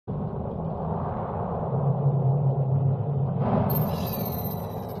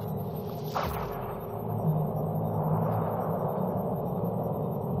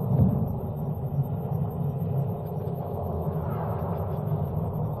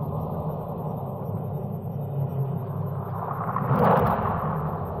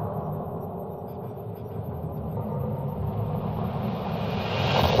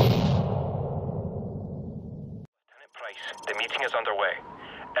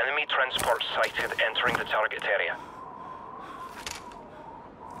transport sighted entering the target area.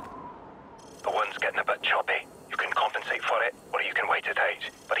 The wind's getting a bit choppy. You can compensate for it, or you can wait it out.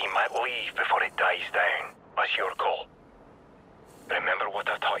 But he might leave before it dies down. That's your call. Remember what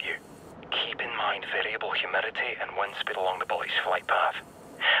I've taught you. Keep in mind variable humidity and wind speed along the bullet's flight path.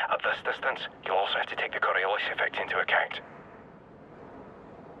 At this distance, you'll also have to take the Coriolis effect into account.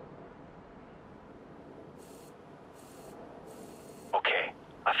 Okay,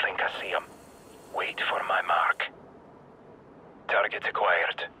 I think I see him. Wait for my mark. Target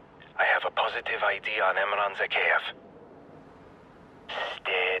acquired. I have a positive ID on Imran Zakhaev.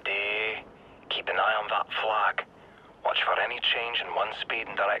 Steady. Keep an eye on that flag. Watch for any change in wind speed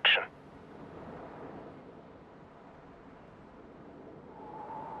and direction.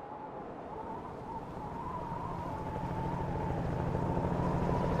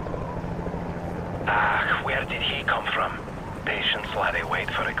 Ah, where did he come from? Patience, laddie, wait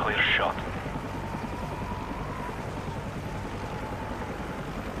for a clear shot.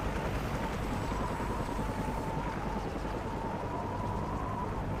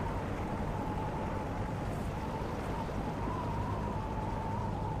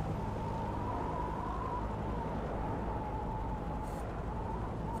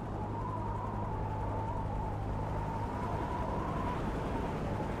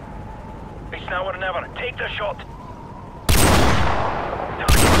 It's now or never. Take the shot.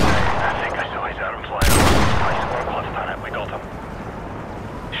 I think I saw his arm fly off. Nice work, Lieutenant. We got him.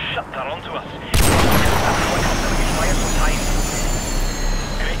 Shut, they're onto us. Fire some time.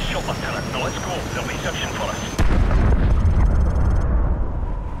 Great shot, Lieutenant. Now let's go. They'll be searching for us.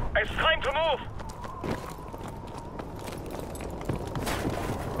 It's time to move.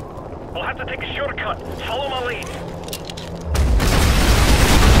 We'll have to take a shortcut. Follow my lead.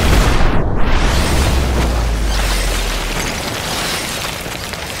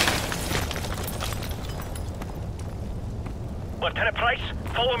 Lieutenant Price,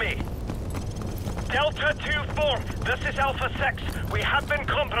 follow me. Delta 2-4, this is Alpha 6. We have been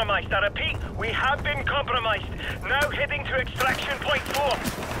compromised. I repeat, we have been compromised. Now heading to extraction point 4.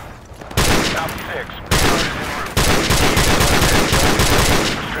 Alpha 6,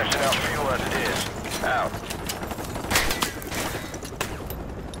 stretching out fuel as it is. Out.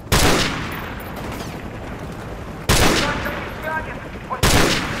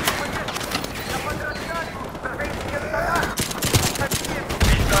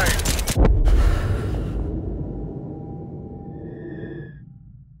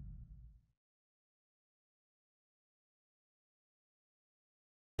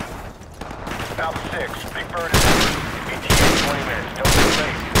 Alpha 6, Big Bird is in. ETA 20 minutes. Don't be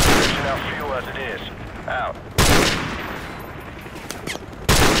late. Stretching out fuel as it is. Out.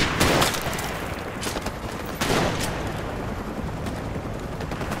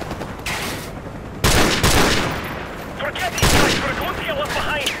 Forget these guys. We're going to get left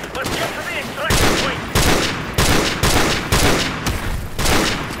behind. Let's get to the extraction point.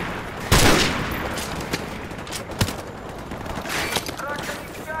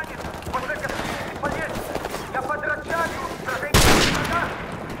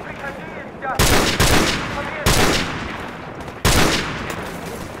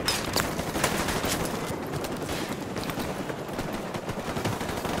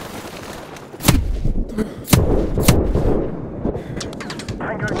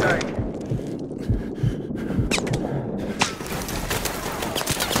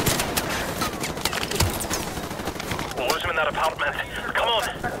 We'll lose him in that apartment. Come on.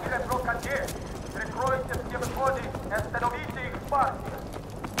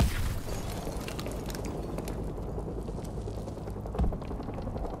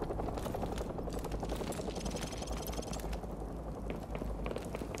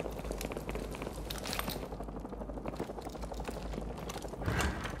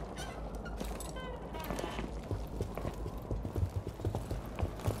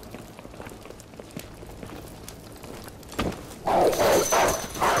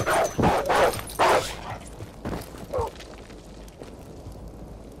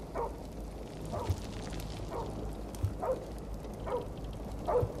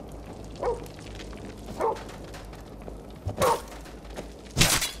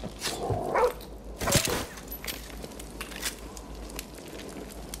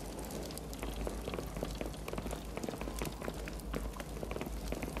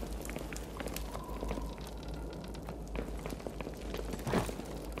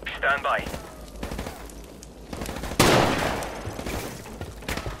 Stand by.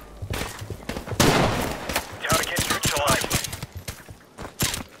 Target neutralized.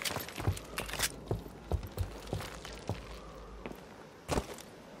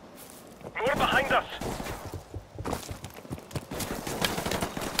 behind us!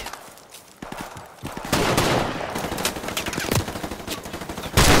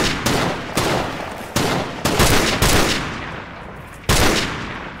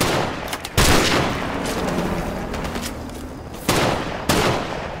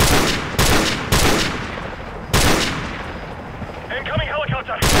 Incoming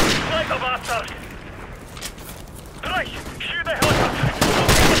helicopter! Flight the bastard! Right, shoot the helicopter!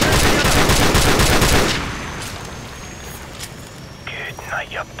 Good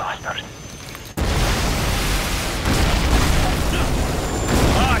night, you bastard.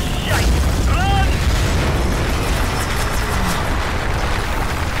 Ah, shite! Run!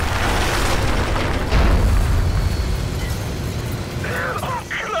 Oh,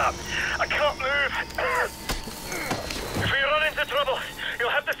 crap! I can't move! If we run into trouble, you'll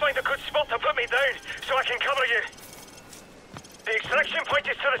have to find a good spot to put me down so I can cover you. The extraction point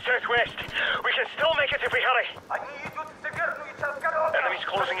is to the southwest. We can still make it if we hurry. Enemies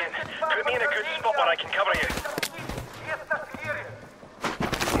closing in. Put me in a good spot where I can cover you.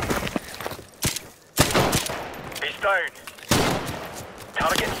 He's down.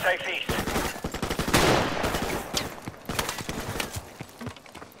 Target southeast.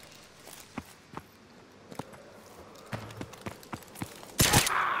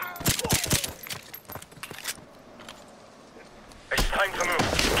 It's time to move.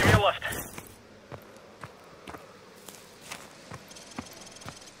 Give me a lift.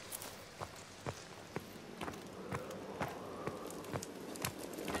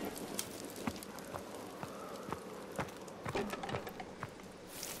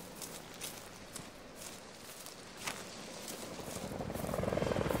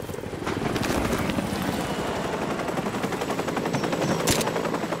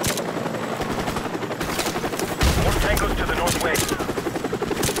 More tangos to the northwest.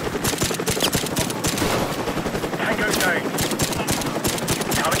 Tango down.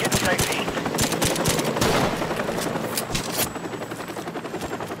 Target southeast.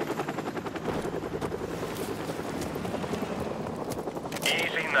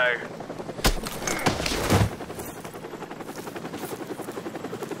 Easy now.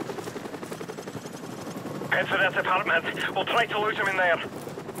 Head for that apartment. We'll try to lose him in there.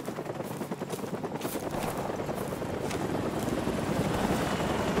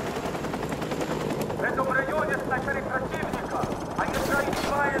 В этом районе снайперы противника. Они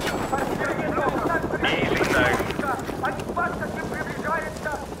проигрывают партнеры. Easy now. Они быстро к ним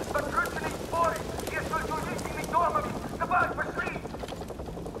приближаются. Подкрученные споры. Несколько убийственными домами. Давай, пошли!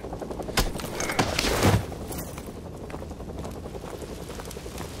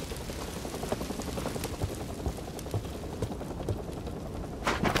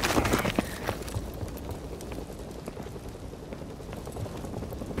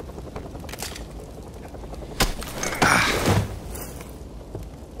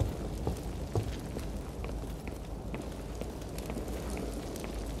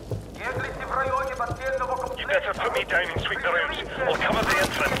 Если в районе бассейнового You комплекса... better put me down and sweep the rooms. I'll cover the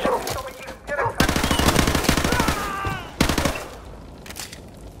entrance. Чтобы их стереть.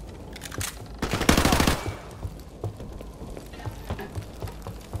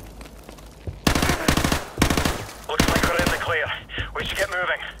 Looks like we're in the clear. We should get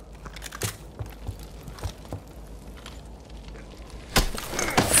moving.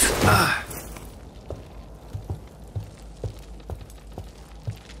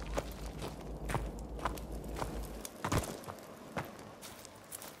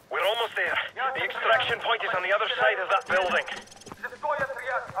 We're almost there. The extraction point is on the other side of that building. Шестой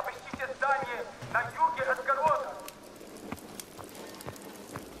отряд. Обыщите здание на юге от города.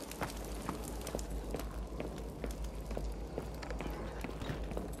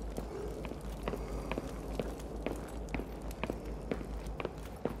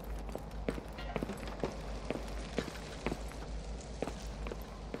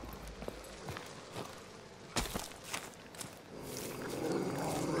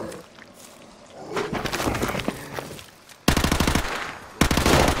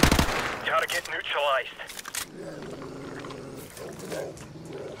 Target neutralized.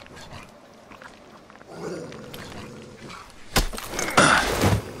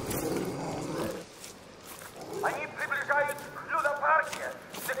 Они приближаются к Люда-парке.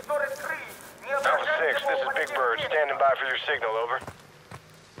 Секторы 3. Не Alpha 6, this is Big Bird. внимания. Standing by for your signal, over.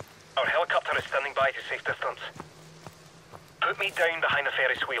 Our helicopter is standing by to safe distance. Put me down behind the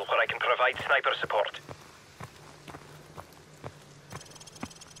Ferris wheel where I can provide sniper support.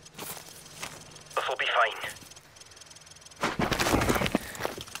 This'll be fine.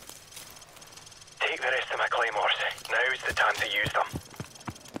 Take the rest of my claymores. Now's the time to use them.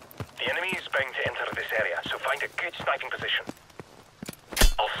 The enemy is bound to find a good sniping position.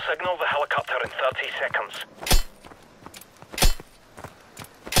 I'll signal the helicopter in 30 seconds.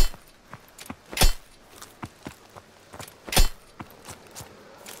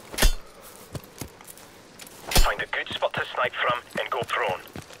 Find a good spot to snipe from and go prone.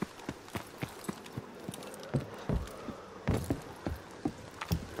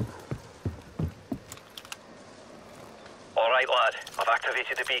 Alright lad, I've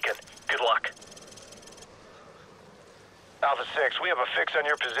activated the beacon. Good luck. Alpha 6, we have a fix on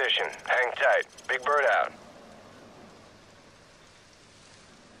your position. Hang tight. Big Bird out.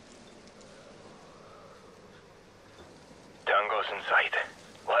 Tango's in sight.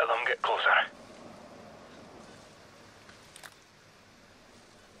 Let them get closer.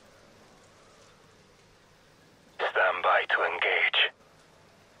 Stand by to engage.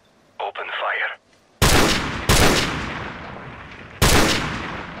 Open fire.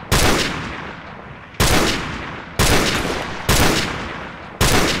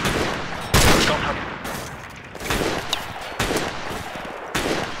 Got him.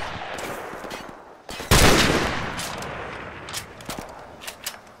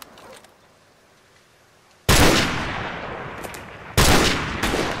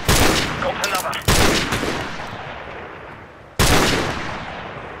 Got another.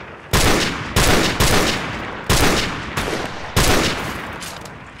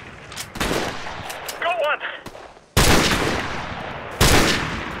 Got one.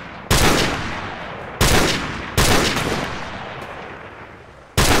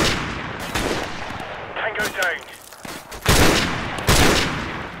 Tango down.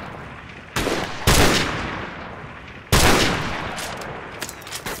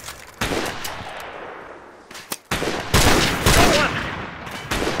 Got one.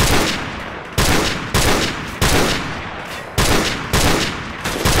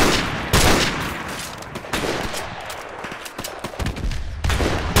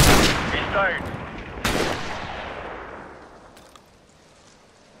 He's down.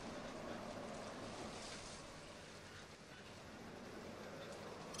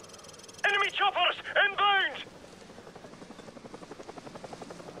 Enemy choppers inbound.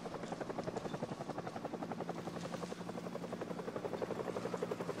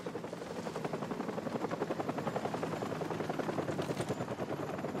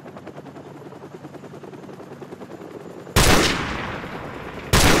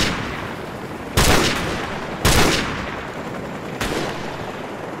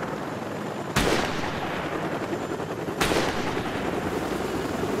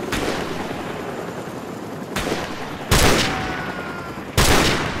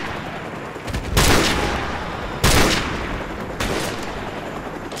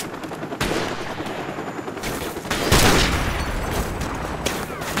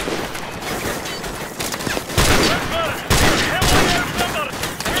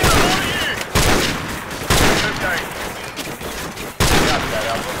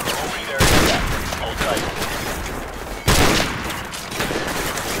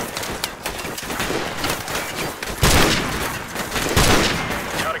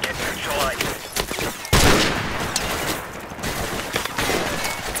 Target neutralized.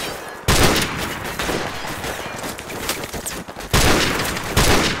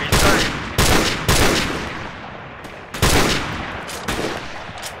 He's down.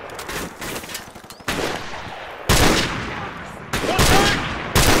 Watch out!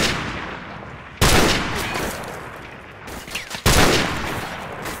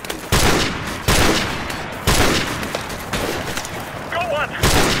 Got one!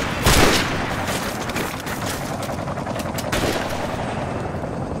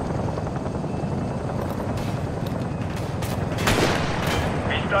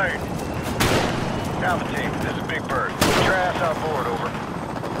 He's down. Alpha team, this is Big Bird. Get your ass on board, over.